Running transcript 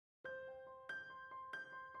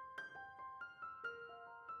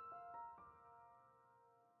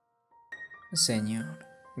Señor,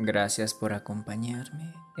 gracias por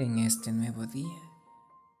acompañarme en este nuevo día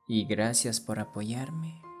y gracias por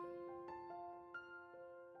apoyarme.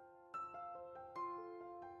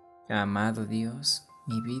 Amado Dios,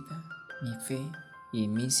 mi vida, mi fe y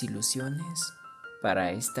mis ilusiones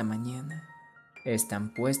para esta mañana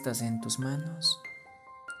están puestas en tus manos.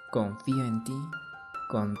 Confío en ti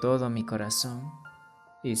con todo mi corazón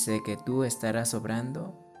y sé que tú estarás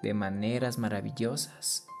obrando de maneras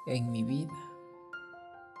maravillosas en mi vida.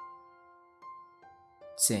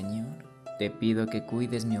 Señor, te pido que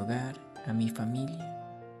cuides mi hogar, a mi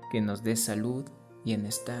familia, que nos des salud,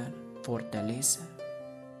 bienestar, fortaleza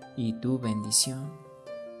y tu bendición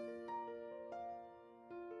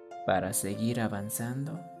para seguir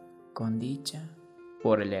avanzando con dicha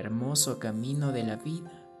por el hermoso camino de la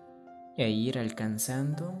vida e ir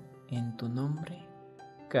alcanzando en tu nombre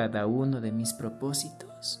cada uno de mis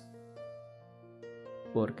propósitos,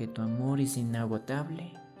 porque tu amor es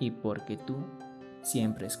inagotable y porque tú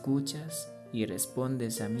siempre escuchas y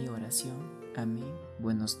respondes a mi oración. Amén.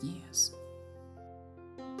 Buenos días.